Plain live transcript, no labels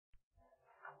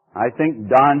I think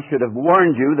Don should have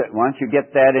warned you that once you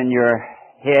get that in your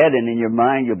head and in your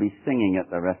mind, you'll be singing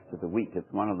it the rest of the week.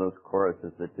 It's one of those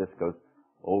choruses that just goes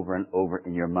over and over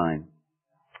in your mind.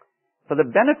 For the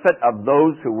benefit of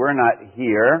those who were not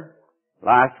here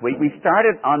last week, we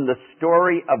started on the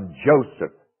story of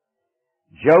Joseph.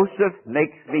 Joseph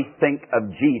makes me think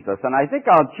of Jesus, and I think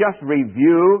I'll just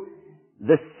review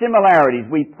the similarities.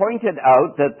 We pointed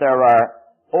out that there are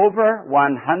over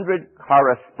 100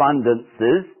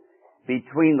 correspondences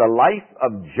between the life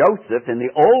of Joseph in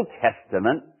the Old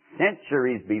Testament,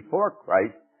 centuries before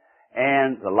Christ,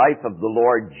 and the life of the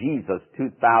Lord Jesus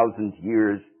 2,000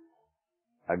 years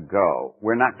ago.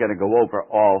 We're not going to go over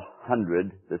all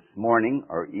 100 this morning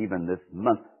or even this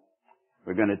month.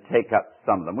 We're going to take up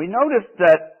some of them. We noticed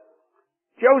that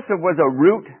Joseph was a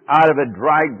root out of a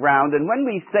dry ground, and when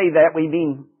we say that, we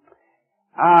mean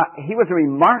he was a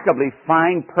remarkably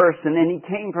fine person, and he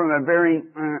came from a very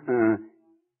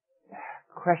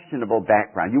questionable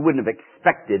background. You wouldn't have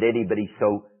expected anybody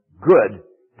so good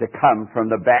to come from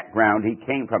the background he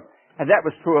came from. And that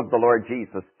was true of the Lord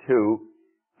Jesus, too.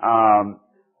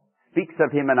 Speaks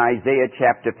of him in Isaiah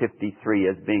chapter 53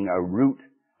 as being a root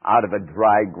out of a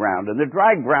dry ground. And the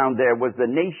dry ground there was the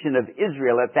nation of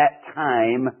Israel at that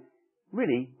time,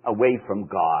 really away from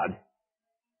God.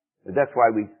 That's why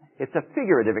it's a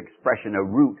figurative expression, a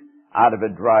root out of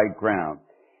a dry ground.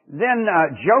 Then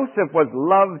Joseph was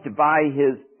loved by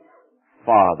his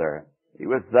father. He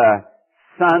was the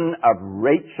son of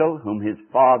Rachel, whom his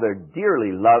father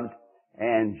dearly loved,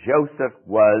 and Joseph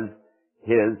was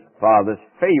his father's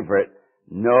favorite.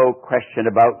 No question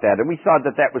about that. And we saw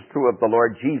that that was true of the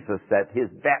Lord Jesus, that his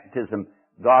baptism,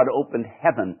 God opened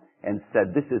heaven and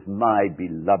said, "This is my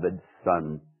beloved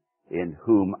Son, in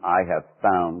whom I have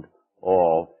found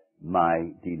all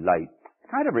my delight."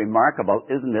 It's kind of remarkable,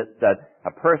 isn't it, that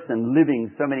a person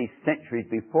living so many centuries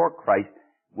before Christ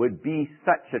would be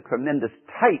such a tremendous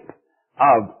type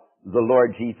of the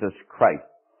Lord Jesus Christ.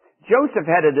 Joseph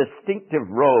had a distinctive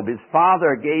robe. His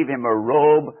father gave him a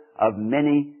robe of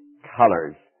many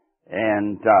colors.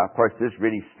 And, of course, this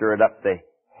really stirred up the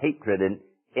hatred and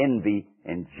envy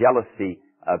and jealousy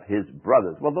of his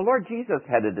brothers. Well, the Lord Jesus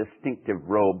had a distinctive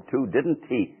robe, too, didn't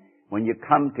he? When you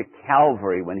come to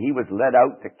Calvary, when he was led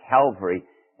out to Calvary,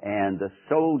 and the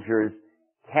soldiers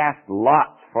cast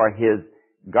lots for his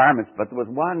garments, but there was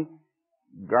one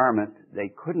garment they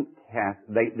couldn't cast,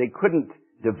 they couldn't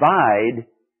divide,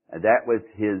 and that was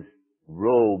his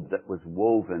robe that was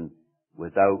woven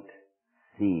without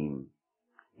seam.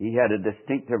 He had a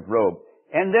distinctive robe.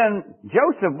 And then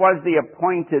Joseph was the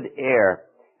appointed heir.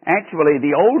 Actually,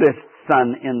 the oldest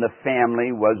son in the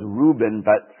family was Reuben,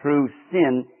 but through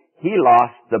sin, he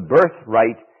lost the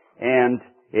birthright, and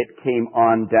it came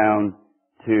on down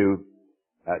to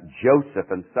Joseph.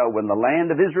 And so when the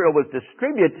land of Israel was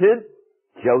distributed,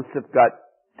 Joseph got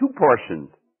 2 portions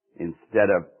instead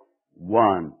of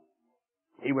 1.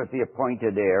 He was the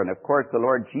appointed heir. And of course, the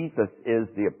Lord Jesus is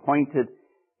the appointed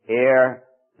heir,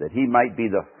 that he might be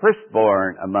the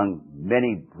firstborn among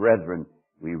many brethren.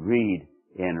 We read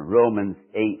in Romans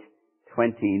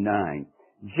 8:29.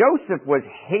 Joseph was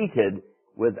hated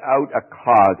without a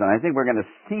cause, and I think we're going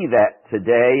to see that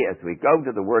today as we go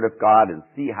to the Word of God and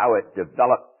see how it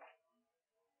develops.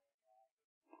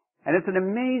 And it's an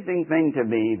amazing thing to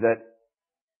me that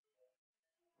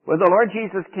when the Lord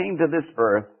Jesus came to this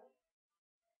earth,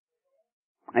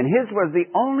 and his was the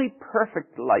only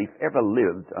perfect life ever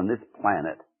lived on this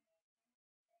planet,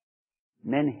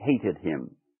 men hated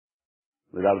him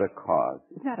without a cause.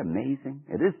 Isn't that amazing?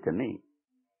 It is to me.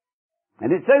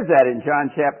 And it says that in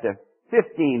John chapter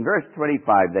 15, verse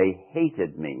 25, they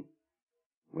hated me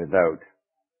without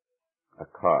a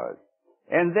cause.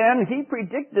 And then he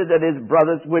predicted that his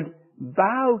brothers would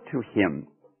bow to him.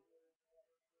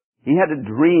 He had a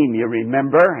dream, you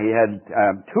remember. He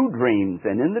had 2 dreams,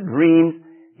 and in the dreams,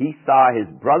 he saw his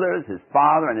brothers, his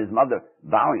father, and his mother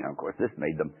bowing. Of course, this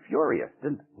made them furious,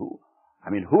 didn't it?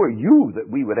 Who are you that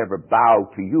we would ever bow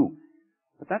to you?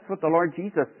 But that's what the Lord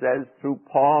Jesus says through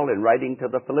Paul in writing to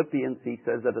the Philippians. He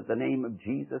says that at the name of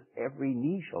Jesus, every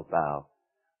knee shall bow.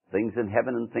 Things in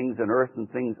heaven and things in earth and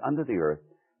things under the earth.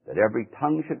 That every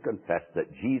tongue should confess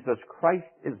that Jesus Christ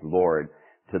is Lord,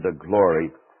 to the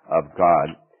glory of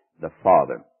God the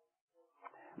Father.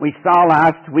 We saw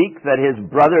last week that his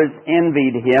brothers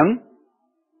envied him.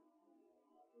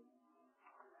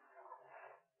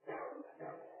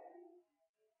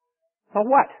 For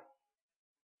what?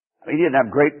 He didn't have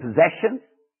great possessions.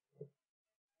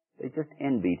 They just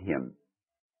envied him.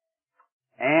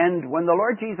 And when the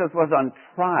Lord Jesus was on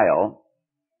trial,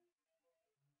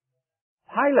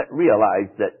 Pilate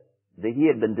realized that that he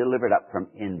had been delivered up from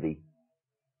envy.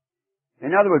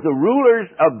 In other words, the rulers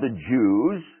of the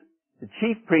Jews, the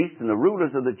chief priests and the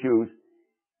rulers of the Jews,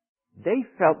 they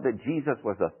felt that Jesus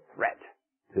was a threat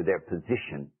to their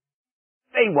position.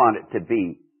 They wanted to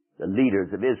be the leaders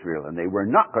of Israel, and they were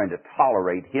not going to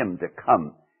tolerate him to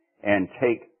come and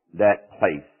take that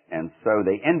place. And so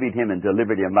they envied him and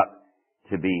delivered him up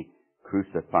to be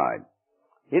crucified.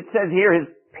 It says here his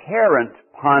parents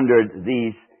pondered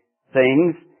these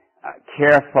things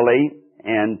carefully,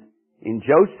 and in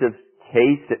Joseph's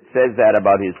case it says that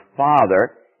about his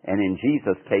father, and in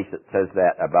Jesus' case it says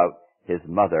that about his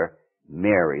mother,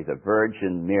 Mary, the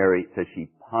Virgin Mary. So she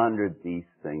pondered these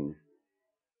things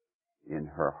in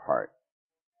her heart.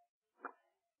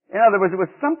 In other words, there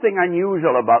was something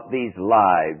unusual about these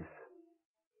lives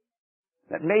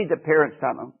that made the parents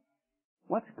stop,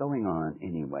 what's going on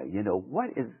anyway? You know,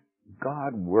 what is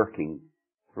God working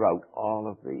throughout all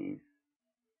of these?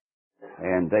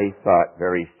 And they thought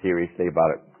very seriously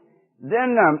about it.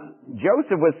 Then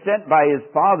Joseph was sent by his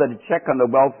father to check on the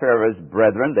welfare of his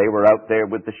brethren. They were out there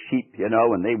with the sheep, you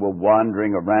know, and they were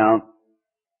wandering around.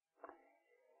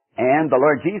 And the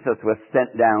Lord Jesus was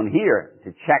sent down here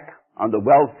to check on the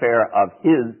welfare of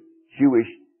his Jewish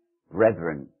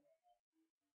brethren.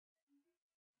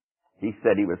 He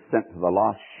said he was sent to the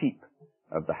lost sheep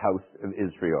of the house of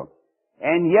Israel.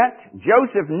 And yet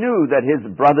Joseph knew that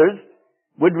his brothers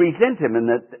would resent him and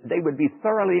that they would be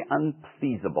thoroughly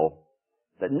unpleasable.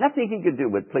 That nothing he could do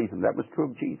would please them. That was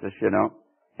true of Jesus, you know.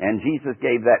 And Jesus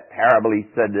gave that parable. He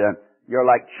said, you're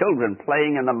like children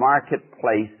playing in the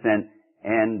marketplace,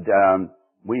 and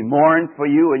we mourned for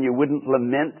you and you wouldn't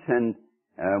lament, and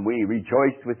we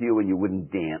rejoiced with you and you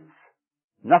wouldn't dance.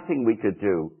 Nothing we could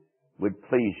do would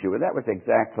please you. And that was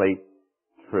exactly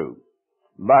true.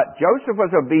 But Joseph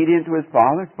was obedient to his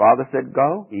father. His father said,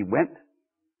 go. He went.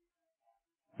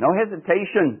 No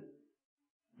hesitation.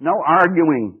 No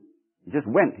arguing. He just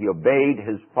went. He obeyed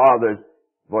his father's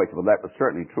voice. Well, that was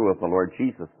certainly true of the Lord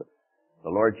Jesus. The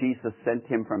Lord Jesus sent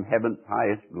him from heaven's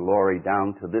highest glory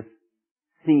down to this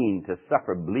scene to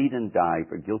suffer, bleed, and die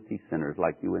for guilty sinners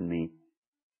like you and me.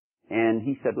 And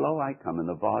he said, lo, I come. In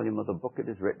the volume of the book it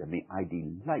is written of me, I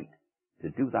delight to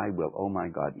do thy will, O my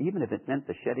God. Even if it meant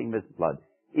the shedding of his blood,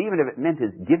 even if it meant his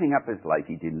giving up his life,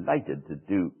 he delighted to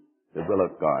do the will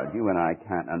of God. You and I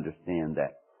can't understand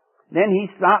that. Then he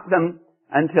sought them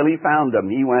until he found them.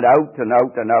 He went out and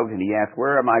out and out, and he asked,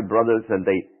 where are my brothers? And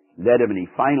they led him, and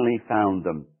he finally found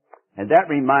them. And that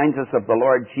reminds us of the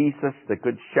Lord Jesus, the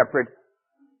Good Shepherd.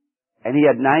 And he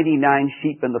had 99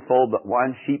 sheep in the fold, but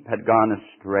one sheep had gone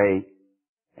astray.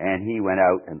 And he went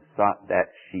out and sought that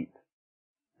sheep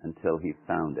until he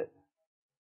found it.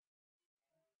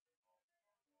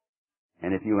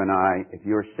 And if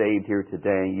you're saved here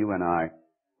today, you and I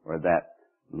are that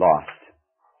lost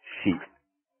sheep.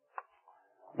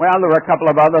 Well, there were a couple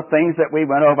of other things that we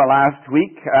went over last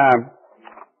week.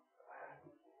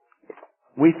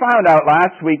 We found out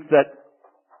last week that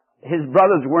his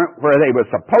brothers weren't where they were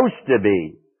supposed to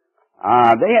be.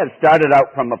 They had started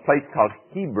out from a place called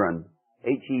Hebron,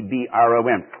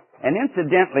 Hebron. And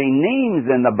incidentally, names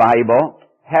in the Bible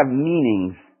have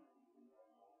meanings.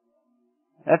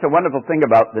 That's a wonderful thing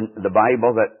about the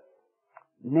Bible, that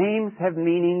names have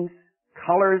meanings,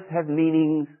 colors have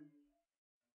meanings,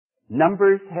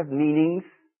 numbers have meanings.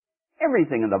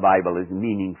 Everything in the Bible is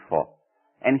meaningful.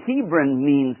 And Hebron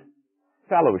means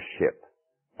fellowship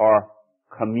or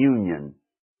communion.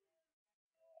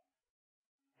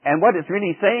 And what it's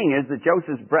really saying is that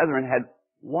Joseph's brethren had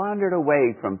wandered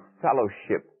away from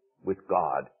fellowship with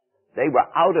God. They were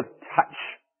out of touch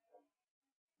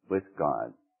with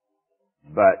God.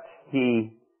 But he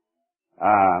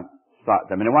sought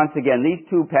them. And once again, these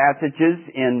two passages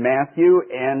in Matthew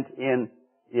and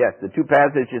the two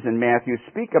passages in Matthew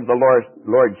speak of the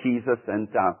Lord Jesus and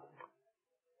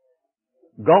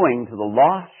going to the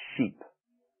lost sheep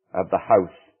of the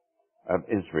house of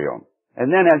Israel.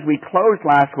 And then as we closed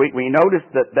last week, we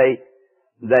noticed that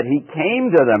he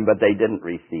came to them, but they didn't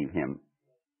receive him.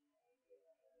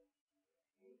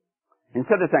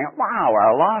 Instead of saying, wow,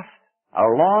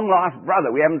 our long lost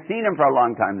brother, we haven't seen him for a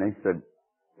long time, they said,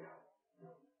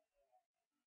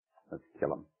 let's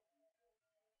kill him.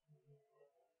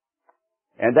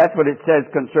 And that's what it says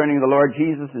concerning the Lord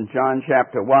Jesus in John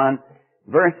chapter 1,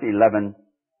 verse 11.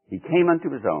 He came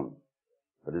unto his own,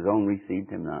 but his own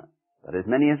received him not. But as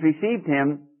many as received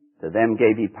him, to them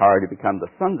gave he power to become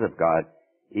the sons of God,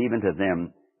 even to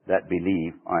them that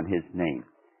believe on his name.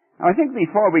 Now I think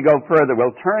before we go further,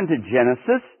 we'll turn to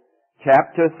Genesis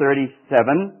chapter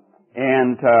 37,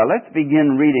 and let's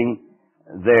begin reading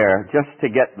there just to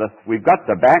get we've got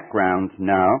the background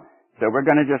now. So we're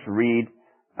going to just read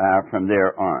from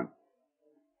there on.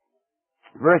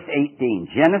 Verse 18,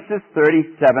 Genesis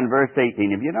 37, verse 18.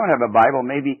 If you don't have a Bible,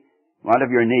 maybe one of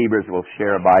your neighbors will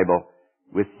share a Bible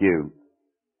with you.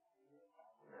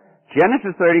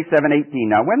 Genesis 37:18.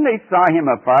 Now when they saw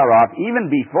him afar off, even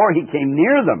before he came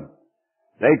near them,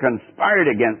 they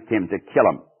conspired against him to kill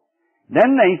him.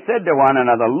 Then they said to one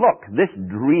another, look, this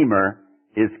dreamer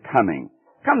is coming.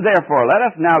 Come therefore, let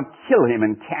us now kill him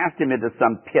and cast him into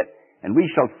some pit, and we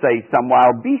shall say, some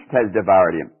wild beast has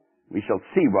devoured him. We shall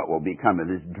see what will become of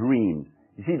his dreams.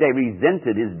 You see, they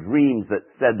resented his dreams that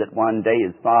said that one day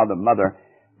his father, mother,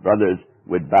 brothers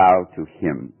would bow to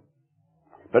him.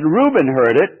 But Reuben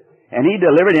heard it, and he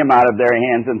delivered him out of their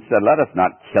hands and said, let us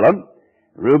not kill him.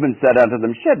 Reuben said unto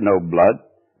them, shed no blood,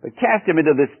 but cast him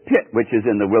into this pit which is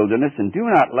in the wilderness, and do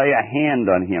not lay a hand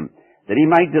on him, that he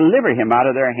might deliver him out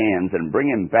of their hands and bring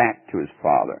him back to his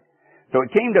father. So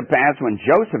it came to pass when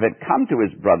Joseph had come to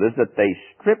his brothers that they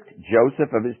stripped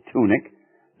Joseph of his tunic,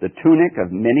 the tunic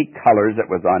of many colors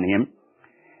that was on him.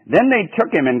 Then they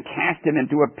took him and cast him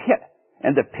into a pit,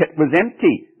 and the pit was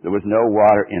empty. There was no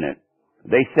water in it.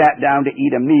 They sat down to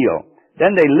eat a meal.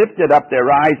 Then they lifted up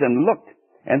their eyes and looked,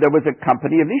 and there was a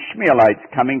company of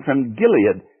Ishmaelites coming from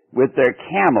Gilead with their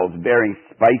camels bearing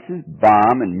spices,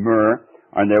 balm, and myrrh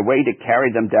on their way to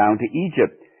carry them down to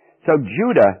Egypt. So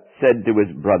Judah said to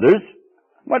his brothers,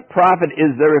 what profit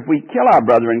is there if we kill our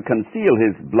brother and conceal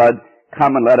his blood?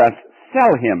 Come and let us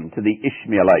sell him to the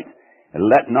Ishmaelites, and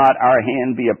let not our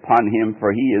hand be upon him,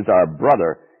 for he is our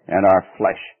brother and our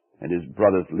flesh. And his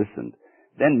brothers listened.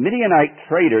 Then Midianite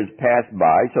traders passed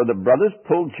by, so the brothers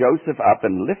pulled Joseph up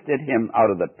and lifted him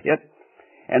out of the pit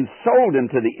and sold him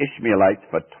to the Ishmaelites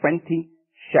for 20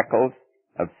 shekels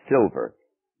of silver.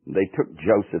 They took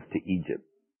Joseph to Egypt.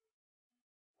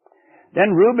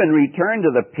 Then Reuben returned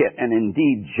to the pit, and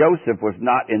indeed Joseph was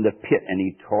not in the pit, and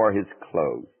he tore his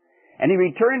clothes. And he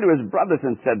returned to his brothers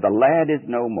and said, the lad is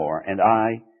no more, and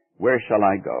I, where shall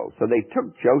I go? So they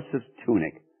took Joseph's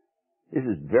tunic. This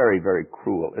is very, very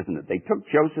cruel, isn't it? They took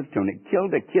Joseph's tunic,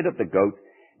 killed a kid of the goats,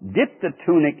 dipped the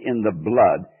tunic in the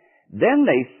blood. Then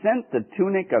they sent the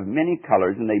tunic of many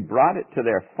colors, and they brought it to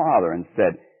their father and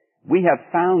said, we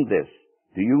have found this.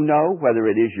 Do you know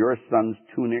whether it is your son's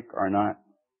tunic or not?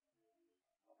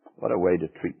 What a way to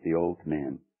treat the old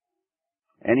man.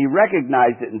 And he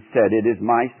recognized it and said, it is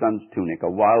my son's tunic.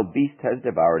 A wild beast has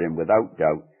devoured him. Without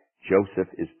doubt, Joseph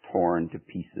is torn to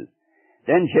pieces.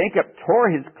 Then Jacob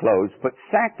tore his clothes, put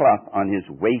sackcloth on his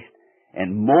waist,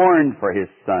 and mourned for his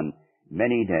son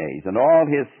many days. And all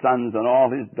his sons and all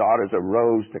his daughters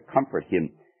arose to comfort him.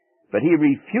 But he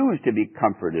refused to be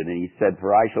comforted, and he said,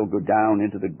 for I shall go down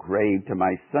into the grave to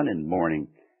my son in mourning.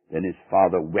 Then his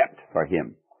father wept for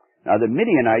him. Now the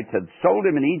Midianites had sold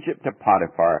him in Egypt to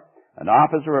Potiphar, an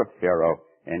officer of Pharaoh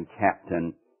and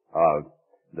captain of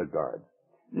the guard.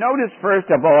 Notice first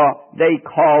of all, they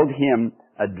called him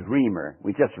a dreamer.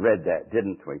 We just read that,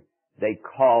 didn't we? They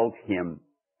called him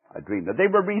a dreamer. They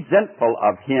were resentful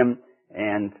of him,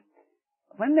 and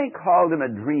when they called him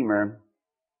a dreamer,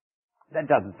 that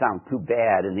doesn't sound too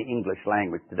bad in the English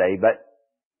language today, but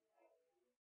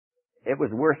it was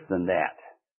worse than that.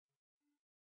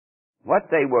 What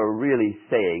they were really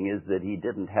saying is that he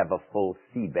didn't have a full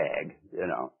sea bag, you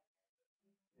know.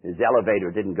 His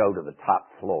elevator didn't go to the top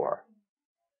floor.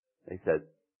 They said,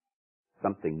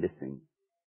 something missing.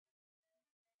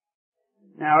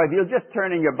 Now, if you'll just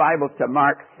turn in your Bibles to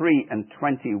Mark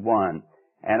 3:21,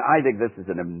 and I think this is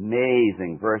an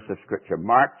amazing verse of Scripture.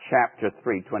 Mark chapter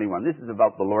 3:21. This is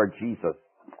about the Lord Jesus.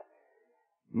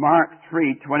 Mark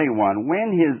 3:21.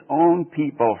 When his own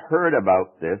people heard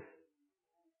about this,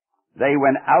 they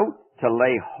went out to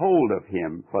lay hold of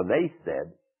him, for they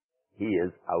said, he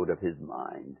is out of his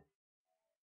mind.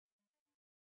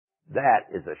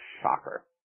 That is a shocker.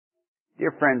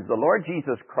 Dear friends, the Lord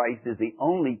Jesus Christ is the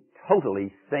only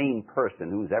totally sane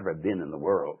person who's ever been in the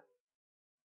world.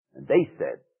 And they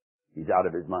said, he's out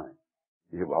of his mind.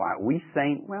 You say, well, aren't we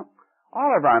sane? Well,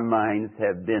 all of our minds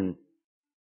have been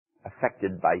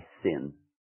affected by sin.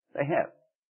 They have.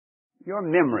 Your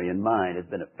memory and mine has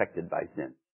been affected by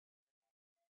sin.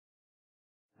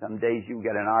 Some days you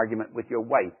get an argument with your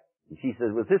wife, and she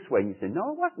says, it was this way. And you say,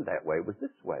 no, it wasn't that way. It was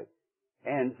this way.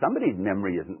 And somebody's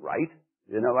memory isn't right.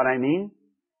 You know what I mean?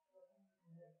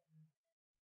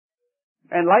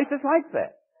 And life is like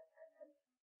that.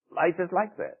 Life is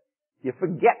like that. You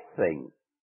forget things.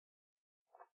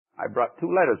 I brought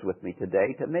 2 letters with me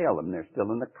today to mail them. They're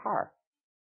still in the car.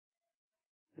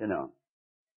 You know.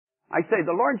 I say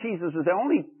the Lord Jesus is the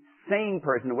only sane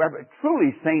person who ever, truly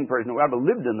sane person who ever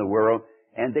lived in the world,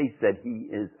 and they said he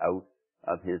is out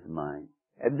of his mind.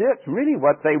 And that's really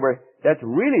what they were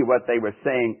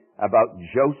saying about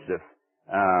Joseph,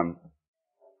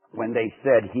 when they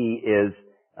said he is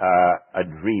a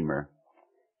dreamer.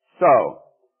 So,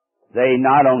 they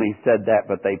not only said that,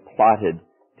 but they plotted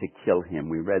to kill him.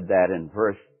 We read that in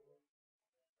verse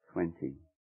 20.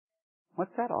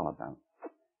 What's that all about?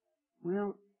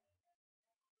 Well,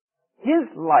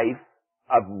 his life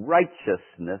of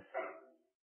righteousness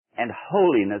and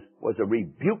holiness was a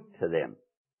rebuke to them.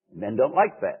 Men don't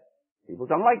like that. People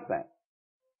don't like that.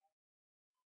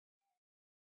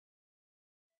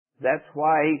 That's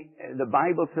why the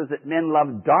Bible says that men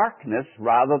love darkness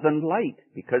rather than light,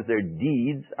 because their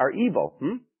deeds are evil.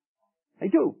 They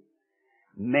do.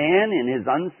 Man in his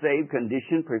unsaved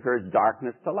condition prefers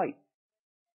darkness to light.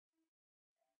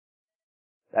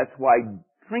 That's why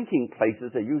drinking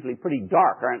places are usually pretty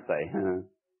dark, aren't they?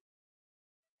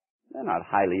 They're not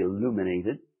highly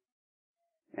illuminated.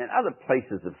 And other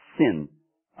places of sin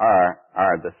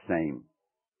are the same.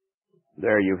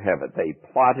 There you have it. They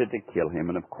plotted to kill him.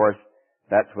 And of course,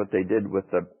 that's what they did with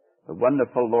the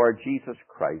wonderful Lord Jesus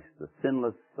Christ, the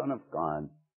sinless Son of God,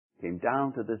 came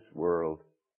down to this world,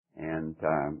 and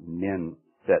men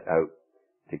set out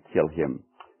to kill him.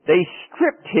 They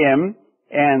stripped him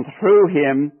and threw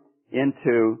him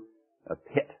into a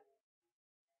pit.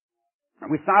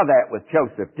 We saw that with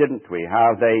Joseph, didn't we?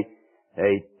 How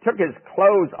they took his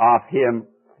clothes off him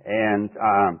and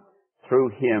threw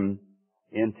him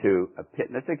into a pit.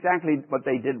 And that's exactly what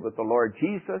they did with the Lord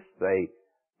Jesus. They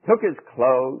took his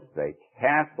clothes, they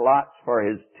cast lots for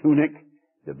his tunic,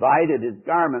 divided his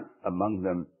garments among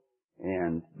them,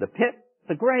 and the pit,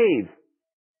 the grave,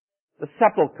 the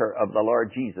sepulcher of the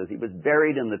Lord Jesus. He was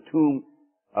buried in the tomb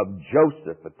of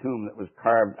Joseph, a tomb that was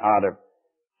carved out of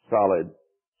solid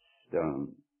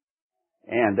stone.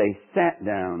 And they sat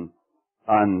down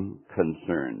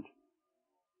unconcerned.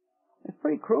 It's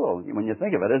pretty cruel when you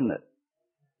think of it, isn't it?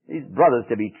 These brothers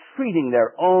to be treating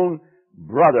their own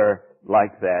brother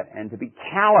like that and to be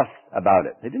callous about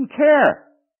it. They didn't care.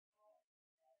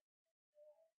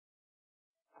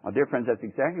 Well, dear friends, that's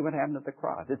exactly what happened at the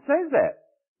cross. It says that.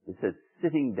 It says,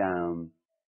 sitting down,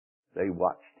 they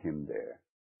watched him there.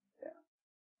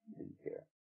 Yeah, didn't care.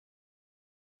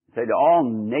 It said all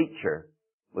nature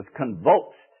was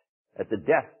convulsed at the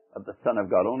death of the Son of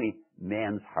God. Only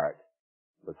man's heart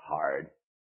was hard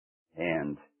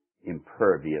and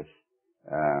impervious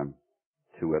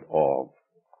to it all.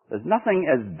 There's nothing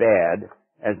as bad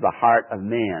as the heart of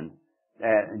man.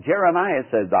 Jeremiah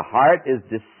says, the heart is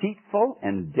deceitful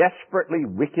and desperately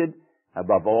wicked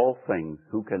above all things.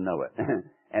 Who can know it?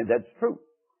 And that's true.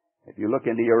 If you look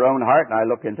into your own heart and I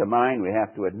look into mine, we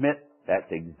have to admit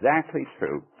that's exactly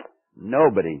true.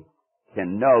 Nobody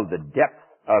can know the depth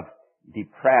of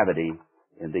depravity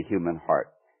in the human heart.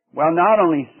 Well, not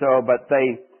only so, but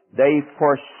they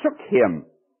forsook him.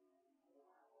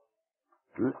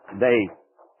 They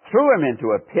threw him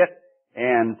into a pit,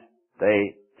 and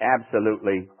they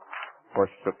absolutely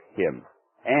forsook him.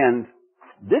 And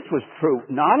this was true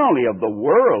not only of the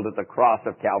world at the cross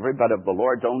of Calvary, but of the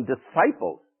Lord's own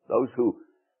disciples, those who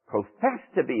profess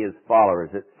to be his followers.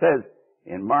 It says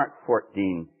in Mark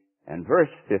 14 and verse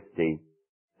 50,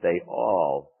 they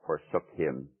all forsook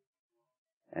him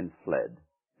and fled.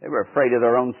 They were afraid of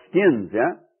their own skins,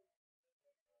 yeah?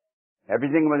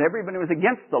 Everybody was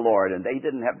against the Lord, and they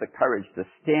didn't have the courage to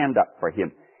stand up for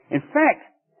him. In fact,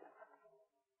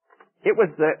 it was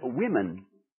the women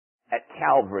at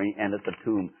Calvary and at the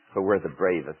tomb who were the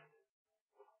bravest.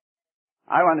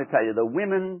 I want to tell you, the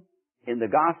women in the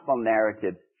gospel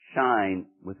narrative shine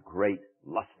with great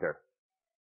luster,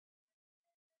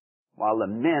 while the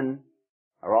men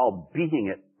are all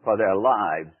beating it for their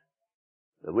lives.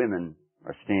 The women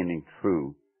are standing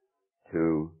true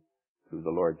to the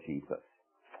Lord Jesus.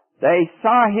 They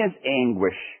saw his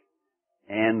anguish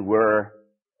and were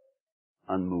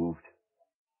unmoved.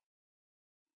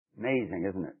 Amazing,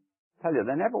 isn't it? I tell you,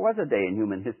 there never was a day in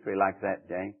human history like that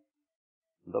day.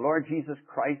 The Lord Jesus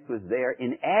Christ was there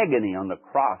in agony on the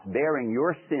cross, bearing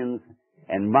your sins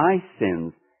and my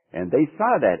sins, and they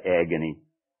saw that agony.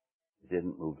 It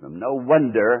didn't move them. No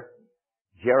wonder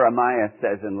Jeremiah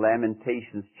says in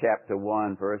Lamentations chapter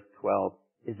 1, verse 12,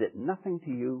 is it nothing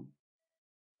to you,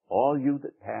 all you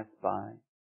that pass by?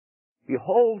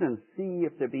 Behold and see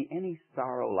if there be any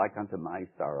sorrow like unto my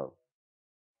sorrow,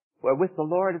 wherewith the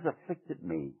Lord has afflicted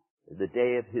me in the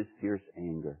day of his fierce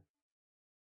anger.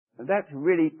 And that's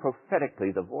really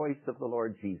prophetically the voice of the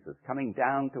Lord Jesus coming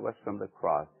down to us from the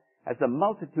cross. As the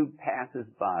multitude passes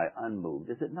by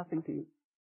unmoved, is it nothing to you?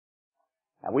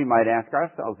 And we might ask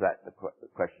ourselves that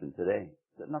question today.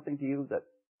 Is it nothing to you that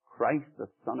Christ, the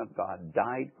Son of God,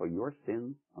 died for your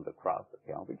sins on the cross of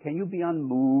Calvary? Can you be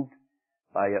unmoved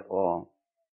by it all?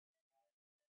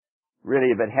 Really,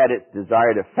 if it had its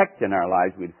desired effect in our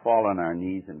lives, we'd fall on our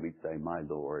knees and we'd say, my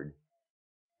Lord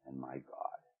and my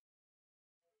God.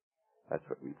 That's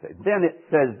what we'd say. Then it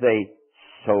says they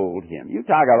sold him. You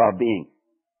talk about being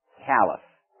callous.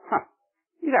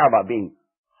 You talk about being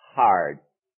hard.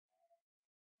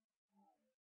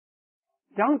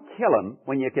 Don't kill him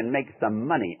when you can make some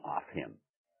money off him.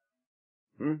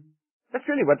 That's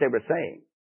really what they were saying.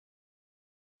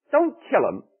 Don't kill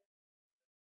him.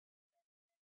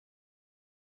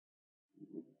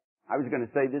 I was going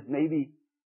to say this maybe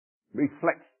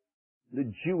reflects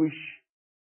the Jewish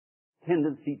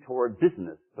tendency toward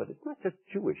business, but it's not just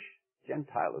Jewish,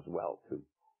 Gentile as well, too.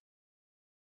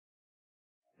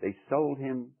 They sold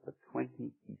him for 20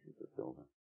 pieces of silver.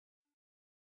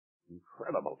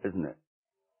 Incredible, isn't it?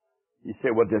 You say,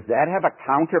 well, does that have a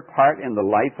counterpart in the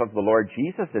life of the Lord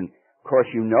Jesus? And, of course,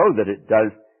 you know that it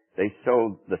does. They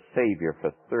sold the Savior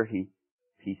for 30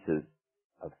 pieces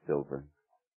of silver.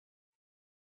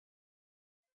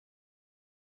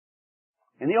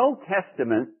 In the Old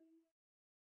Testament,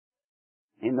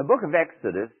 in the book of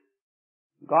Exodus,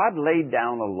 God laid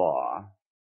down a law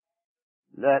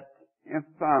that if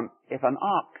an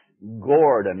ox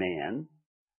gored a man,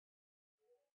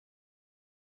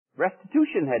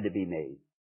 restitution had to be made.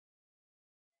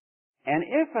 And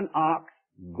if an ox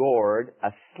gored a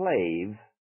slave,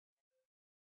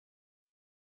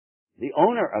 the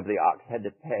owner of the ox had to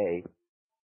pay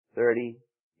 30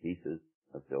 pieces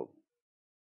of silver.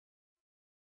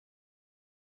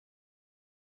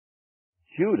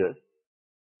 Judas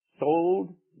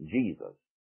sold Jesus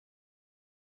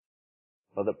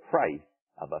for the price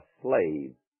of a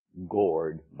slave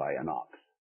gored by an ox.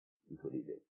 That's what he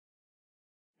did.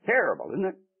 Terrible, isn't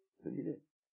it? That's what he did.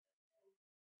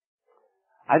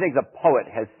 I think the poet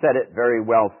has said it very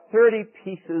well. 30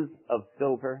 pieces of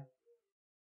silver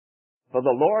for the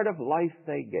Lord of life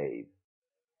they gave.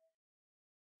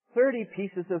 30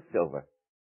 pieces of silver,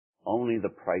 only the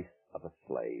price of a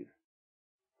slave.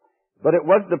 But it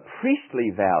was the priestly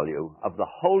value of the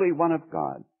Holy One of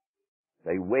God.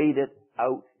 They weighed it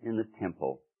out in the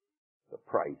temple, the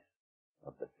price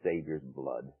of the Savior's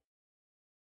blood.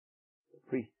 The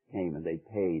priests came and they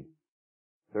paid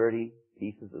 30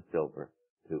 pieces of silver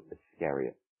to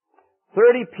Iscariot.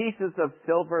 30 pieces of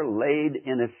silver laid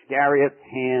in Iscariot's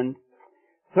hand.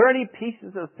 30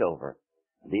 pieces of silver.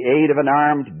 The aid of an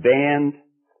armed band,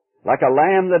 like a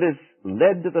lamb that is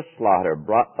led to the slaughter,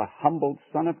 brought the humbled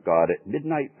Son of God at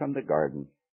midnight from the garden,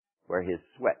 where his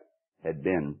sweat had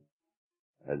been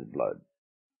as blood.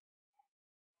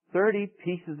 30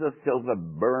 pieces of silver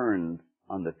burned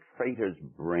on the traitor's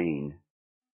brain.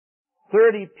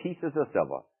 30 pieces of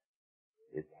silver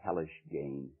is hellish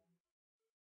gain.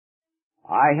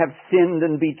 I have sinned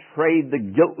and betrayed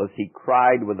the guiltless, he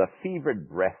cried with a fevered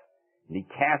breath, and he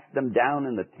cast them down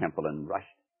in the temple and rushed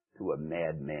to a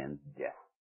madman's death.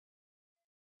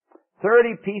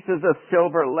 30 pieces of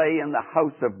silver lay in the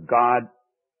house of God.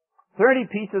 30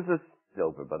 pieces of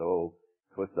silver, but oh,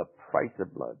 'twas the price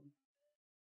of blood.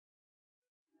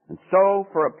 And so,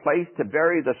 for a place to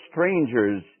bury the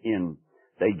strangers in,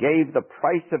 they gave the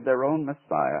price of their own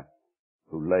Messiah,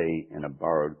 who lay in a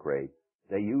borrowed grave.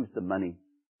 They used the money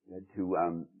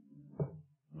to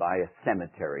buy a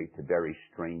cemetery to bury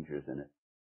strangers in it.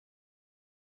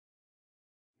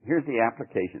 Here's the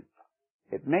application.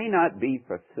 It may not be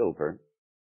for silver.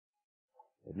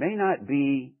 It may not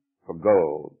be for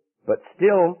gold. But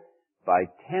still, by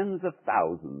tens of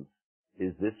thousands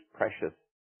is this precious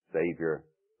Savior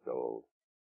sold.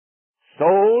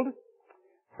 Sold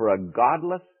for a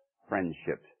godless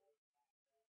friendship.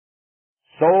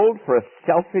 Sold for a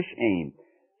selfish aim.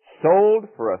 Sold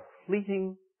for a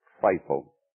fleeting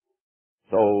trifle.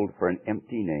 Sold for an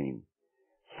empty name.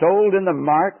 Sold in the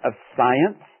mart of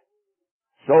science.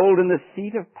 Sold in the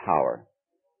seat of power.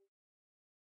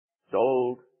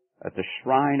 Sold at the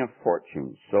shrine of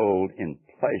fortune. Sold in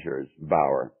pleasure's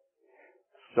bower.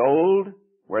 Sold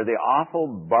where the awful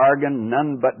bargain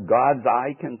none but God's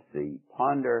eye can see.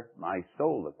 Ponder, my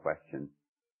soul, the question,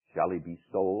 shall he be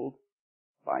sold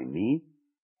by me?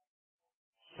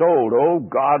 Sold, oh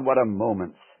God, what a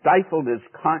moment. Stifled his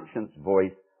conscience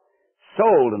voice.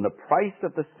 Sold, and the price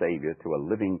of the Savior to a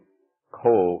living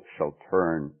coal shall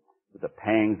turn, with the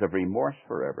pangs of remorse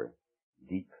forever,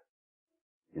 deep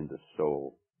in the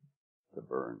soul to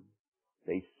burn.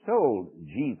 They sold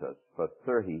Jesus for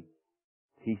 30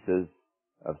 pieces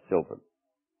of silver.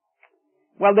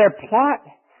 Well, their plot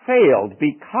failed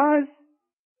because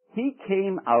he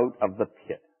came out of the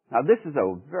pit. Now this is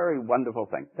a very wonderful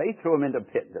thing. They threw him into a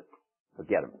pit.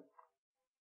 Forget him.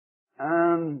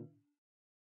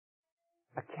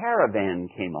 A caravan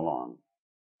came along.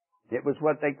 It was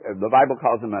what the Bible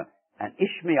calls them an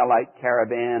Ishmaelite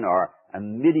caravan or a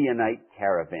Midianite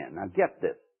caravan. Now get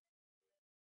this.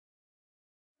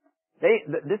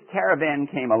 This caravan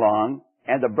came along,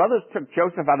 and the brothers took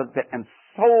Joseph out of the pit and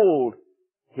sold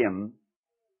him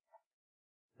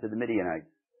to the Midianites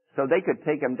so they could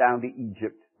take him down to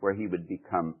Egypt where he would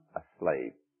become a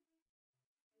slave.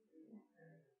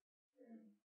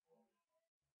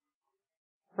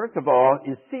 First of all,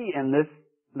 you see in this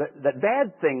that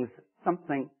bad things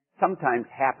sometimes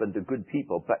happen to good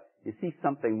people, but you see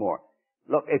something more.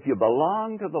 Look, if you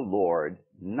belong to the Lord,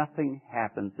 nothing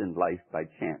happens in life by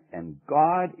chance, and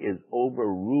God is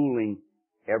overruling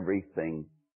everything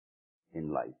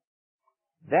in life.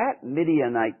 That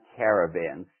Midianite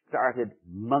caravan started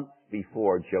months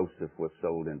before Joseph was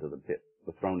thrown into the pit.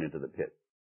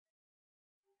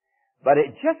 But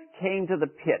it just came to the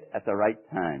pit at the right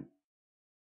time.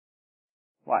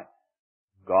 Why?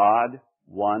 God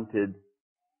wanted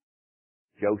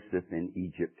Joseph in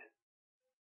Egypt,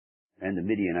 and the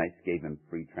Midianites gave him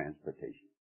free transportation.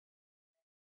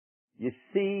 You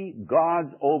see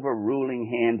God's overruling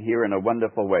hand here in a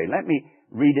wonderful way. Let me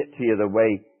read it to you the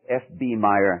way F.B.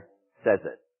 Meyer says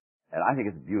it. And I think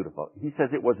it's beautiful. He says,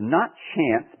 it was not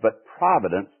chance, but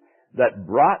providence that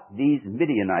brought these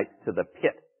Midianites to the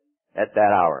pit at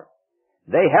that hour.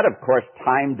 They had, of course,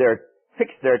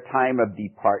 fixed their time of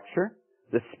departure,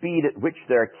 the speed at which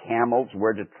their camels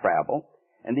were to travel,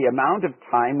 and the amount of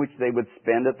time which they would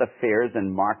spend at the fairs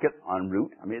and markets en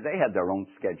route. I mean, they had their own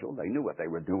schedule. They knew what they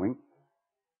were doing.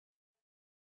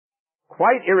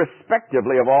 Quite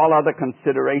irrespectively of all other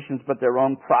considerations but their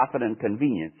own profit and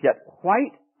convenience, yet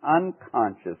quite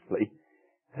unconsciously,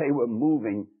 they were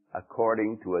moving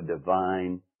according to a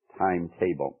divine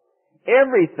timetable.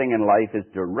 Everything in life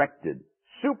is directed,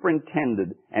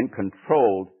 superintended, and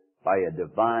controlled by a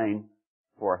divine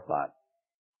forethought.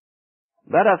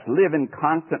 Let us live in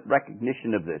constant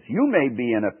recognition of this. You may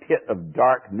be in a pit of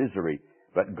dark misery,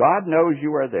 but God knows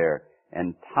you are there,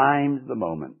 and time's the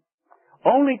moment.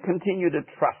 Only continue to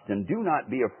trust and do not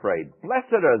be afraid.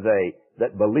 Blessed are they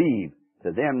that believe.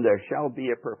 To them there shall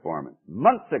be a performance.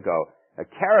 Months ago, a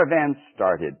caravan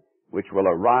started, which will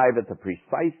arrive at the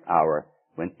precise hour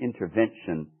when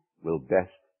intervention will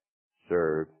best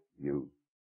serve you.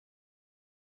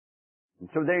 And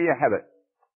so there you have it.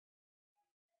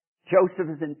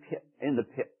 Joseph is in the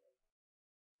pit.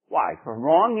 Why? For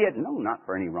wrong he had? No, not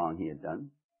for any wrong he had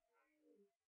done.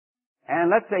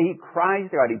 And let's say he cries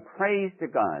to God, he prays to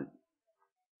God.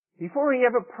 Before he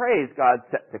ever prays, God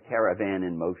sets the caravan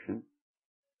in motion.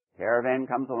 Caravan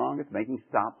comes along, it's making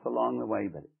stops along the way,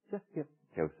 but it just gets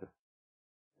Joseph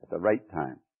at the right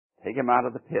time. Take him out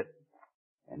of the pit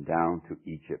and down to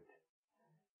Egypt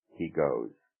he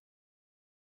goes.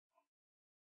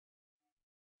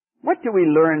 What do we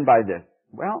learn by this?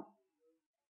 Well,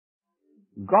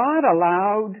 God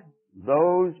allowed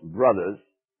those brothers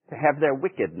to have their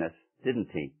wickedness, didn't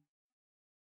he?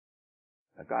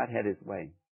 But God had his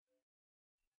way.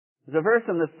 There's a verse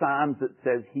in the Psalms that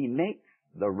says, he makes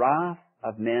the wrath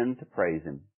of men to praise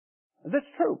him. That's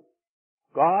true.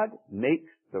 God makes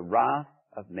the wrath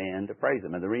of man to praise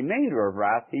him. And the remainder of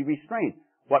wrath he restrains.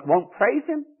 What won't praise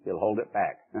him, he'll hold it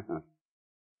back.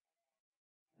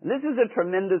 And this is a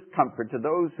tremendous comfort to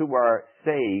those who are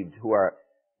saved, who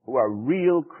are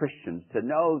real Christians, to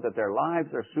know that their lives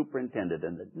are superintended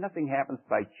and that nothing happens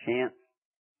by chance.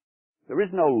 There is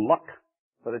no luck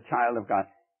for the child of God.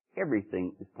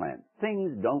 Everything is planned.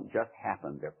 Things don't just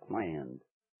happen. They're planned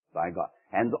by God.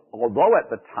 And although at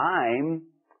the time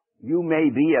you may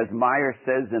be, as Meyer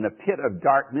says, in a pit of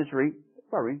dark misery,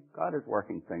 don't worry, God is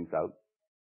working things out.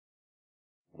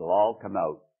 It'll all come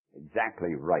out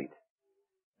exactly right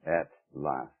at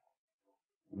last.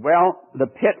 Well, the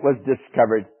pit was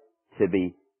discovered to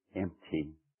be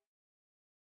empty.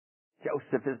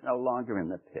 Joseph is no longer in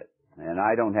the pit. And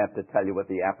I don't have to tell you what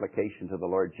the application to the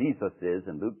Lord Jesus is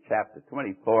in Luke chapter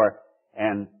 24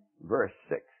 and verse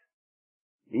 6.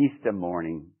 Easter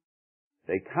morning,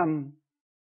 they come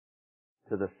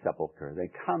to the sepulchre. They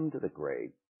come to the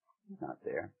grave. He's not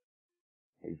there.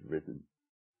 He's risen.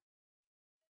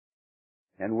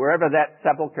 And wherever that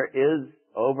sepulchre is,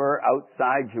 over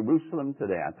outside Jerusalem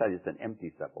today, I tell you, it's an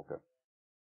empty sepulchre.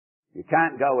 You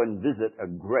can't go and visit a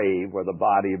grave where the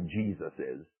body of Jesus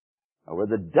is, or where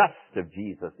the dust of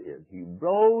Jesus is. He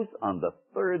rose on the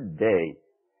third day,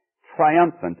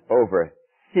 triumphant over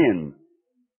sin,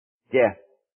 death,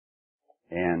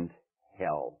 and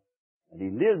hell. And he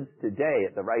lives today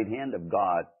at the right hand of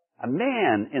God, a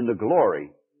man in the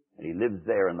glory, and he lives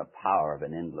there in the power of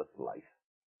an endless life.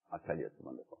 I'll tell you, it's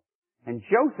wonderful. And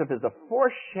Joseph is a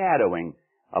foreshadowing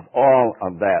of all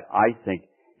of that. I think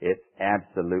it's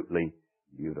absolutely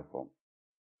beautiful.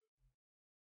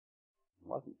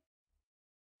 It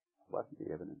wasn't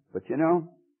the evidence. But you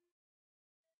know,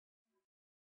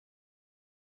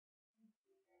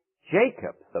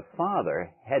 Jacob, the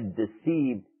father, had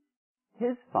deceived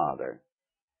his father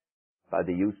by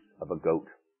the use of a goat,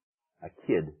 a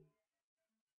kid.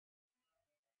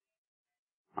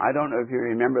 I don't know if you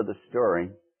remember the story,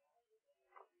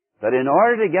 but in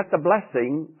order to get the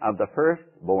blessing of the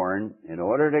firstborn, in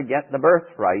order to get the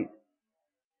birthright,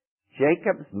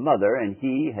 Jacob's mother and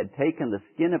he had taken the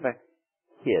skin of a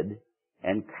kid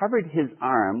and covered his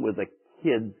arm with a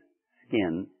kid's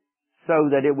skin so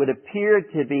that it would appear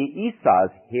to be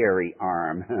Esau's hairy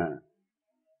arm.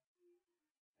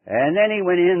 And then he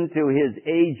went into his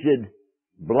aged,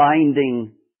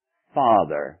 blinding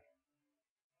father.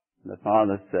 The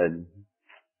father said,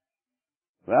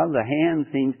 well, the hand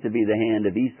seems to be the hand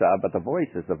of Esau, but the voice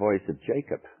is the voice of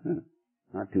Jacob.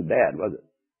 Not too bad, was it?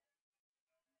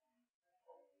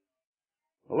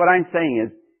 But what I'm saying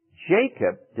is,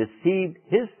 Jacob deceived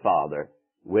his father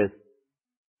with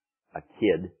a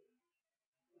kid.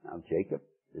 Now Jacob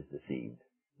is deceived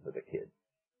with a kid.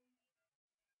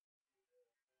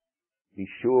 Be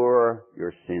sure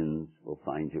your sins will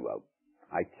find you out.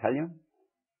 I tell you,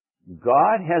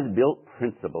 God has built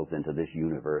principles into this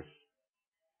universe,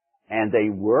 and they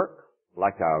work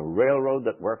like a railroad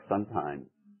that works on time,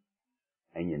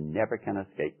 and you never can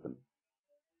escape them.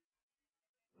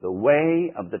 The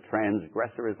way of the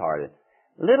transgressor is hard.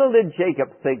 Little did Jacob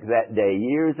think that day,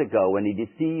 years ago, when he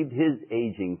deceived his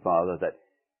aging father, that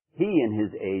he in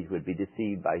his age would be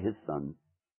deceived by his son.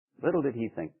 Little did he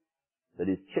think that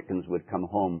his chickens would come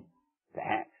home to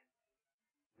hatch,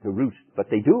 to roost. But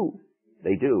they do.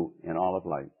 They do in all of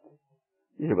life.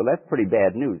 You say, well, that's pretty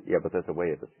bad news. Yeah, but there's a way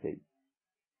of escape.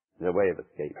 There's a way of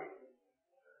escape.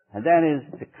 And that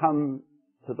is to come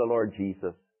to the Lord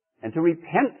Jesus and to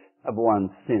repent of one's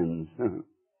sins.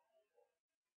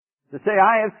 To say,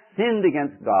 I have sinned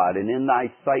against God, and in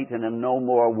thy sight, and am no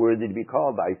more worthy to be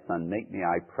called thy son. Make me,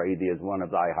 I pray thee, as one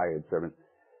of thy hired servants.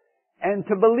 And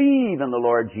to believe in the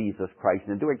Lord Jesus Christ,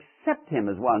 and to accept him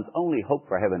as one's only hope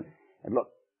for heaven. And look,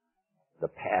 the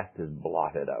past is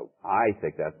blotted out. I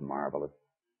think that's marvelous.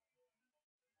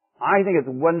 I think it's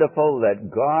wonderful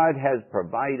that God has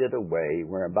provided a way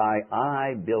whereby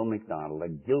I, Bill MacDonald, a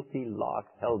guilty, lost,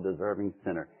 hell-deserving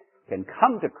sinner, can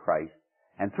come to Christ,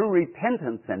 and through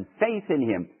repentance and faith in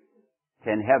him,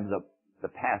 can have the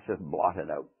past just blotted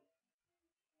out.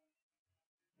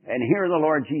 And hear the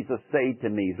Lord Jesus say to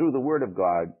me, through the Word of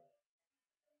God,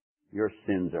 your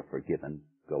sins are forgiven.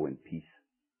 Go in peace.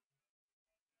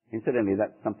 Incidentally,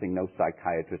 that's something no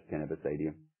psychiatrist can ever say to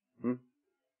you.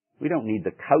 We don't need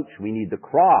the couch, we need the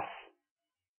cross.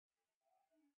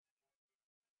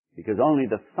 Because only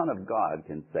the Son of God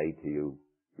can say to you,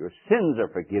 your sins are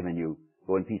forgiven you.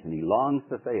 Go in peace. And he longs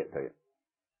to say it to you.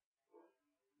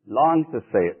 Longs to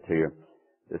say it to you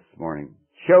this morning.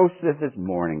 Joseph is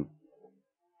mourning.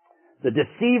 The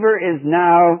deceiver is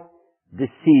now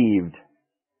deceived.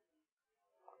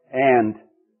 And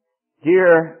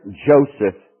dear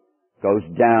Joseph goes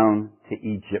down to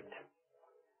Egypt.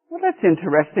 Well, that's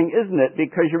interesting, isn't it?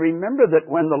 Because you remember that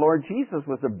when the Lord Jesus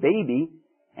was a baby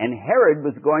and Herod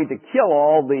was going to kill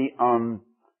all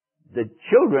the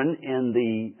children in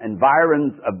the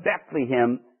environs of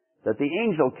Bethlehem, that the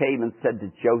angel came and said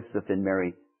to Joseph and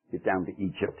Mary, get down to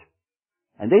Egypt.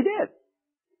 And they did.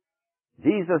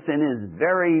 Jesus in his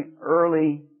very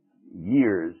early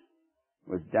years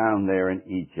was down there in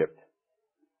Egypt.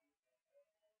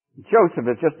 Joseph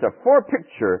is just a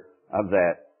forepicture of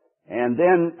that. And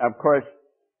then, of course,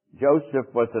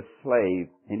 Joseph was a slave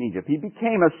in Egypt. He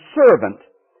became a servant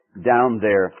down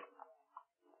there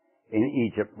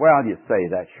in Egypt. Well, you say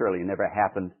that surely never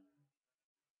happened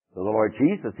to the Lord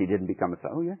Jesus. He didn't become a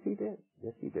slave. Oh, yes, he did.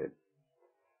 Yes, he did.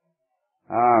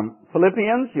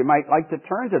 Philippians, you might like to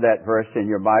turn to that verse in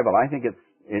your Bible. I think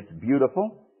it's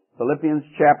beautiful. Philippians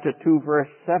chapter 2, verse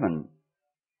 7.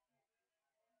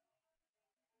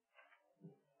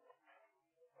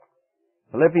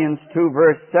 Philippians 2,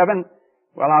 verse 7.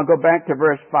 Well, I'll go back to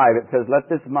verse 5. It says, let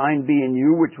this mind be in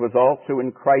you, which was also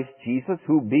in Christ Jesus,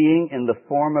 who being in the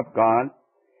form of God,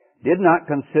 did not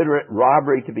consider it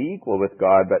robbery to be equal with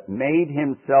God, but made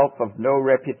himself of no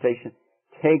reputation,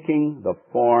 taking the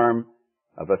form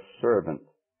of a servant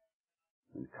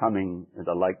and coming in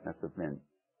the likeness of men.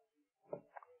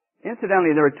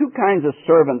 Incidentally, there are two kinds of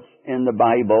servants in the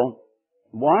Bible.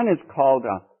 One is called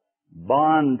a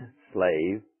bond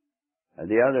slave.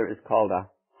 The other is called a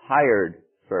hired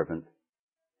servant.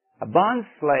 A bond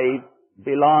slave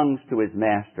belongs to his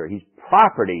master. He's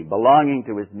property belonging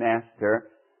to his master.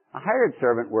 A hired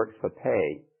servant works for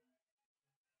pay.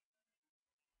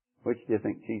 Which do you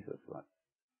think Jesus was?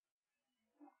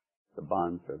 The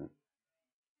bond servant.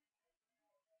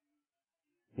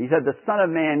 He said, the Son of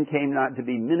Man came not to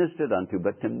be ministered unto,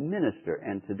 but to minister,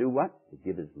 and to do what? To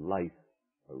give his life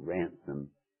a ransom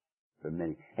for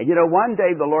many. And you know, one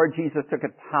day the Lord Jesus took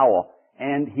a towel,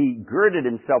 and he girded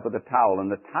himself with a towel,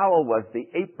 and the towel was the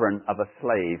apron of a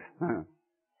slave.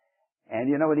 And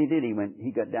you know what he did?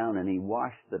 He got down and he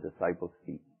washed the disciples'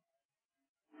 feet.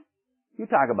 You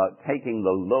talk about taking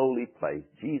the lowly place.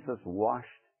 Jesus washed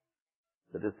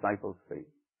the disciples' feet.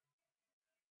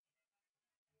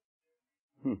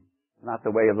 Not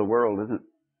the way of the world, is it?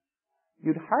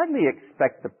 You'd hardly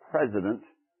expect the president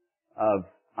of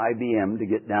IBM to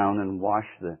get down and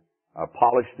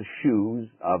polish the shoes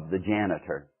of the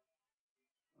janitor.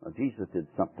 Well, Jesus did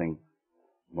something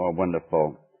more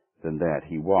wonderful than that.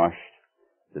 He washed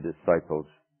the disciples'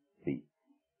 feet.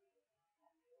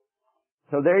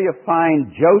 So there you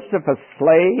find Joseph, a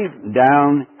slave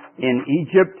down in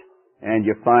Egypt, and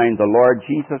you find the Lord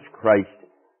Jesus Christ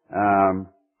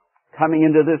coming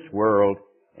into this world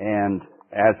and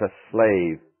as a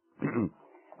slave.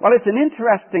 Well, it's an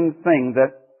interesting thing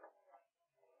that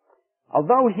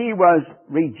although he was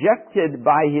rejected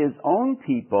by his own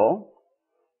people,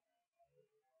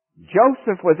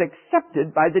 Joseph was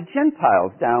accepted by the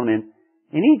Gentiles down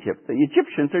in Egypt. The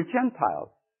Egyptians are Gentiles.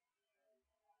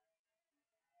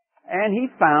 And he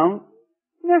found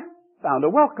a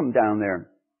welcome down there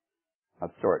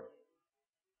of sorts.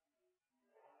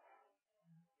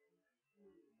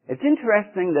 It's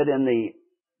interesting that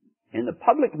in the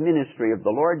public ministry of the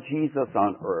Lord Jesus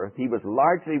on earth, he was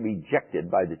largely rejected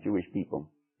by the Jewish people.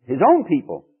 His own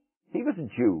people. He was a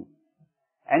Jew.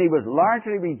 And he was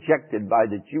largely rejected by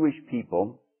the Jewish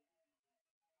people,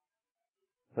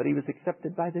 but he was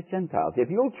accepted by the Gentiles. If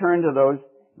you'll turn to those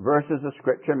verses of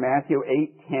Scripture, Matthew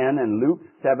 8:10 and Luke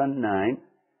 7:9,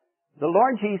 the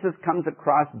Lord Jesus comes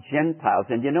across Gentiles,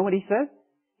 and you know what he says?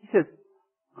 He says,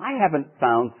 I haven't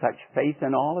found such faith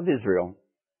in all of Israel.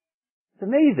 It's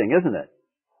amazing, isn't it?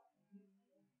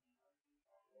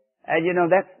 And you know,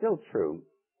 that's still true.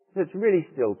 It's really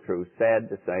still true, sad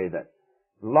to say, that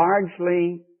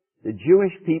largely the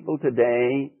Jewish people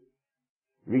today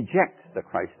reject the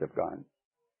Christ of God.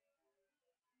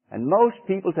 And most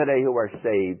people today who are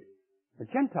saved are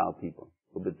Gentile people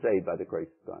who've been saved by the grace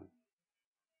of God.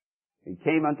 He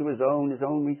came unto his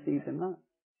own received him not.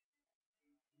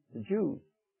 The Jews.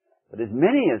 But as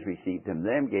many as received him,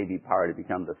 them gave he power to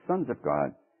become the sons of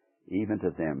God, even to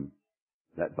them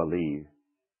that believe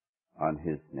on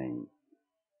his name.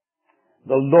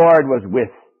 The Lord was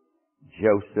with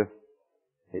Joseph.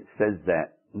 It says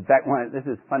that. In fact, this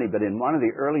is funny, but in one of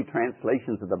the early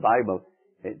translations of the Bible,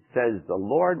 it says the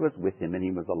Lord was with him and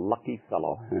he was a lucky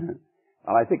fellow.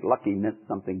 Well, I think lucky meant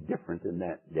something different in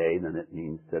that day than it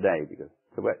means today, because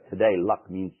today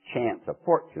luck means chance of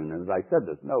fortune. And as I said,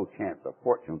 there's no chance of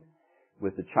fortune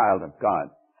with the child of God.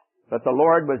 But the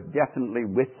Lord was definitely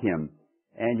with him.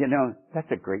 And you know,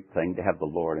 that's a great thing to have the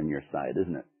Lord on your side,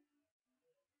 isn't it?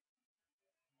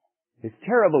 It's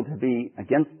terrible to be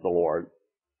against the Lord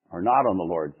or not on the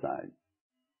Lord's side.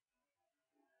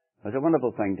 It's a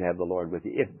wonderful thing to have the Lord with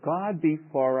you. If God be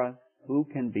for us, who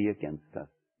can be against us?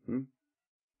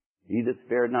 He that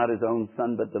spared not his own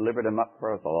Son, but delivered him up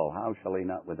for us all, how shall he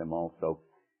not with him also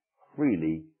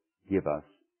freely give us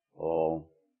all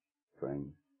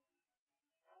things?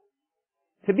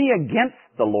 To be against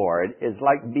the Lord is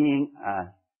like being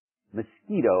a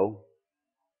mosquito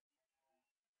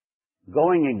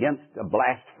going against a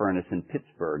blast furnace in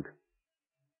Pittsburgh,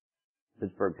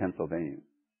 Pennsylvania.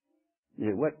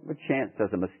 What chance does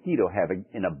a mosquito have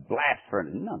in a blast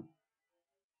furnace? None.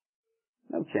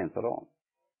 No chance at all.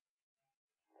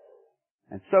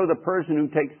 And so the person who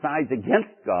takes sides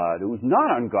against God, who's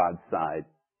not on God's side,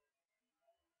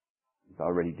 is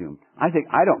already doomed. I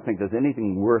don't think there's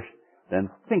anything worse than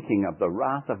thinking of the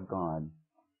wrath of God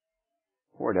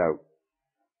poured out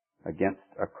against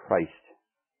a Christ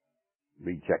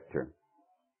rejecter.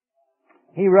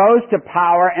 He rose to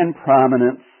power and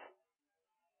prominence.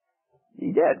 He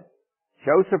did.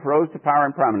 Joseph rose to power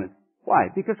and prominence. Why?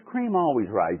 Because cream always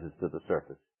rises to the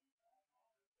surface.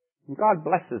 And God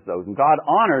blesses those, and God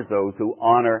honors those who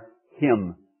honor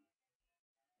him.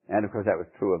 And of course that was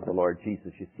true of the Lord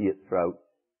Jesus. You see it throughout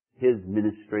his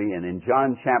ministry. And in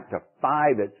John chapter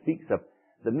 5 it speaks of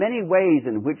the many ways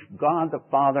in which God the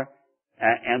Father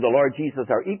and the Lord Jesus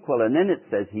are equal. And then it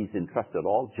says He's entrusted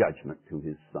all judgment to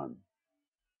His Son.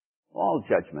 All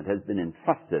judgment has been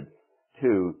entrusted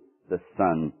to the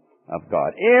Son of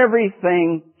God.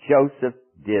 Everything Joseph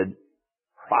did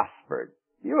prospered.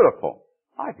 Beautiful.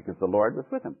 Why? Because the Lord was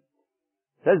with him.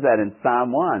 It says that in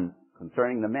Psalm 1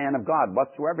 concerning the man of God,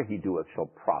 whatsoever he doeth shall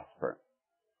prosper.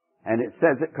 And it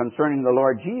says it concerning the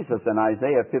Lord Jesus in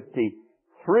Isaiah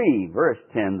 53 verse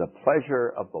 10, the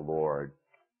pleasure of the Lord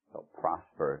shall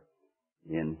prosper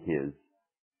in His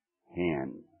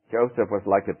hand. Joseph was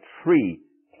like a tree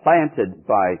planted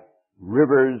by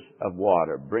rivers of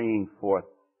water, bringing forth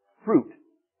fruit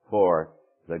for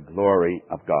the glory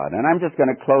of God. And I'm just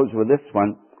going to close with this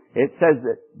one. It says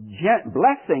that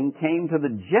blessing came to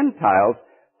the Gentiles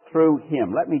through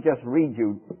him. Let me just read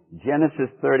you Genesis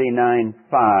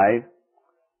 39:5.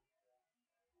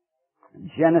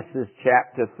 Genesis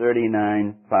chapter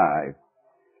 39:5.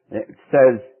 It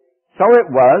says, so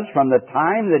it was from the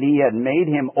time that he had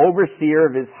made him overseer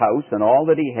of his house and all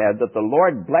that he had, that the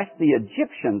Lord blessed the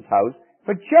Egyptian's house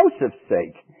for Joseph's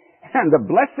sake. And the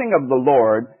blessing of the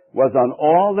Lord was on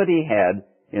all that he had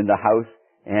in the house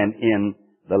and in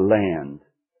the land.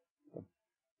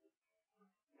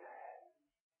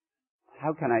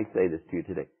 How can I say this to you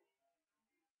today?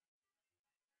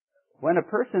 When a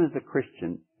person is a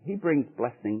Christian, he brings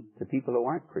blessing to people who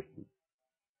aren't Christians.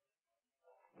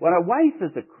 When a wife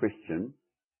is a Christian,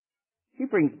 she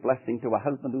brings blessing to a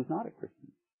husband who's not a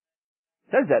Christian.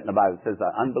 It says that in the Bible. It says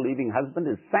an unbelieving husband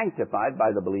is sanctified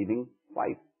by the believing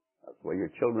wife. That's why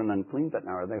your children unclean, but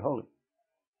now are they holy.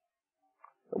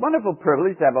 It's a wonderful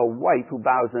privilege to have a wife who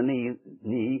bows the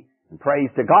knee and prays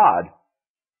to God.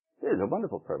 It is a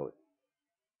wonderful privilege.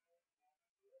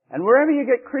 And wherever you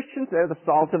get Christians, they're the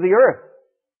salt of the earth.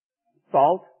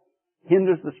 Salt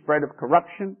hinders the spread of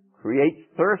corruption, creates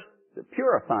thirst, the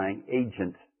purifying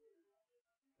agent.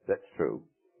 That's true.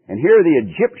 And here the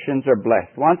Egyptians are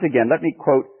blessed. Once again, let me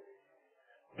quote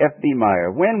F.B.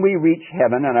 Meyer. When we reach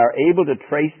heaven and are able to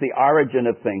trace the origin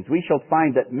of things, we shall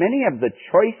find that many of the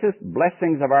choicest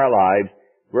blessings of our lives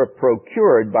were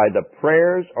procured by the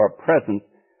prayers or presence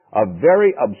of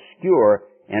very obscure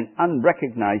and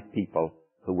unrecognized people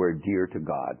who were dear to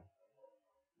God.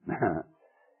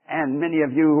 And many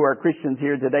of you who are Christians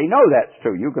here today know that's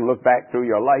true. You can look back through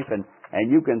your life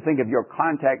and you can think of your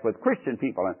contact with Christian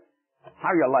people and how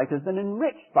your life has been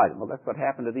enriched by them. Well, that's what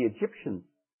happened to the Egyptians.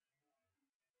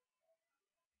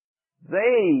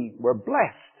 They were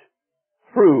blessed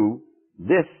through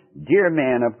this dear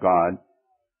man of God,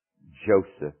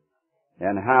 Joseph.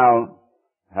 And how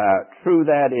true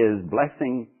that is,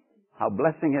 how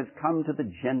blessing has come to the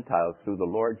Gentiles through the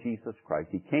Lord Jesus Christ.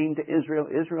 He came to Israel.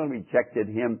 Israel rejected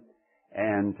Him.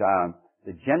 And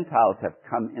the Gentiles have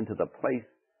come into the place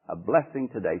of blessing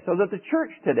today. So that the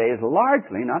church today is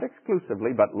largely, not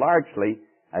exclusively, but largely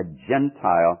a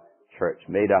Gentile church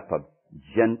made up of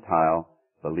Gentile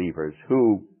believers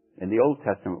who, in the Old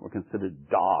Testament, were considered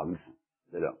dogs.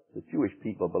 The Jewish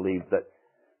people believed that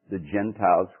the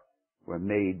Gentiles were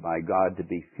made by God to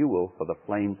be fuel for the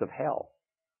flames of hell.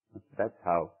 That's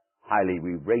how highly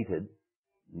we rated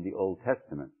in the Old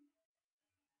Testament.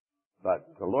 But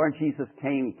the Lord Jesus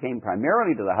came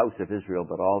primarily to the house of Israel,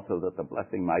 but also that the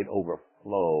blessing might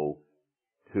overflow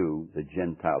to the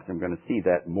Gentiles. I'm going to see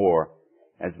that more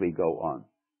as we go on.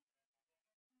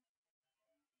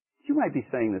 You might be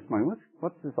saying this morning,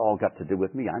 what's this all got to do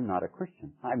with me? I'm not a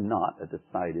Christian. I'm not a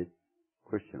decided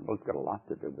Christian. Well, it's got a lot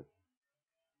to do with it.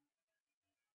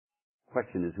 The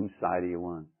question is, whose side are you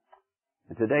on?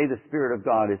 And today the Spirit of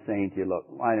God is saying to you, look,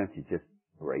 why don't you just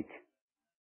break?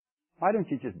 Why don't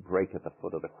you just break at the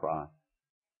foot of the cross?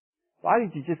 Why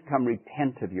don't you just come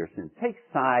repent of your sins? Take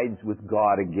sides with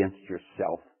God against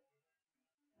yourself.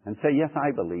 And say, yes,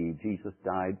 I believe Jesus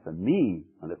died for me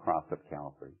on the cross of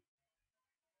Calvary.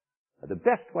 But the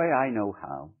best way I know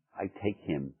how, I take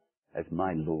Him as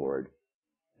my Lord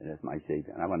and as my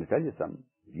Savior. And I want to tell you something.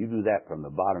 If you do that from the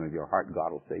bottom of your heart,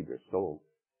 God will save your soul.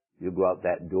 You'll go out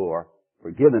that door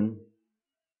forgiven,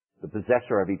 the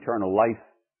possessor of eternal life,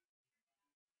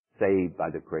 saved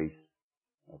by the grace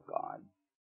of God.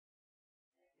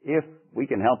 If we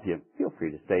can help you, feel free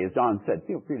to stay. As John said,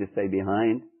 feel free to stay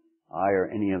behind. I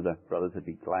or any of the brothers would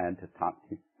be glad to talk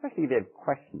to you, especially if you have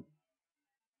questions.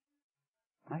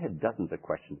 I had dozens of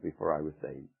questions before I was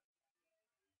saved.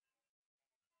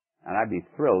 And I'd be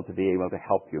thrilled to be able to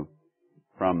help you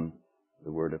from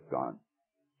the Word of God.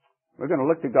 We're going to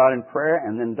look to God in prayer,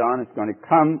 and then Don is going to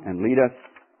come and lead us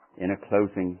in a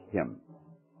closing hymn.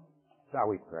 Shall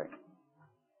we pray?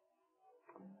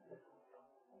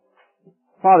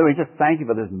 Father, we just thank you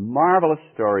for this marvelous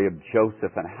story of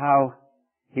Joseph and how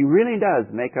He really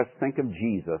does make us think of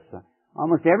Jesus.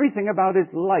 Almost everything about His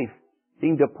life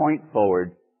seemed to point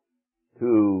forward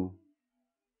to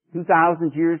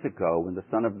 2,000 years ago when the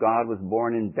Son of God was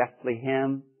born in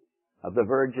Bethlehem of the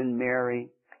Virgin Mary,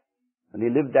 when He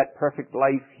lived that perfect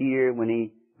life here, when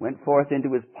He went forth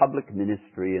into His public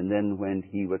ministry, and then when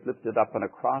He was lifted up on a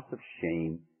cross of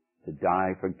shame to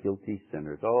die for guilty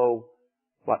sinners. Oh,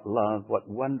 what love, what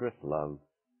wondrous love.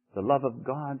 The love of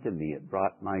God to me, it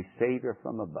brought my Savior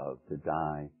from above to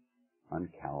die on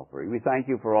Calvary. We thank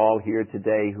You for all here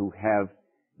today who have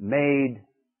made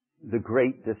the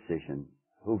great decision,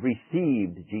 who've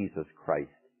received Jesus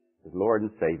Christ as Lord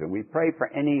and Savior. We pray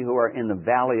for any who are in the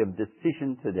valley of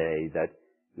decision today that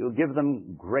You'll give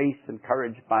them grace and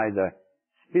courage by the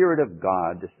Spirit of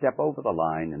God to step over the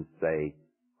line and say,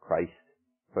 Christ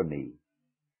for me.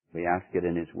 We ask it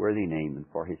in His worthy name and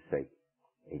for His sake.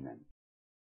 Amen.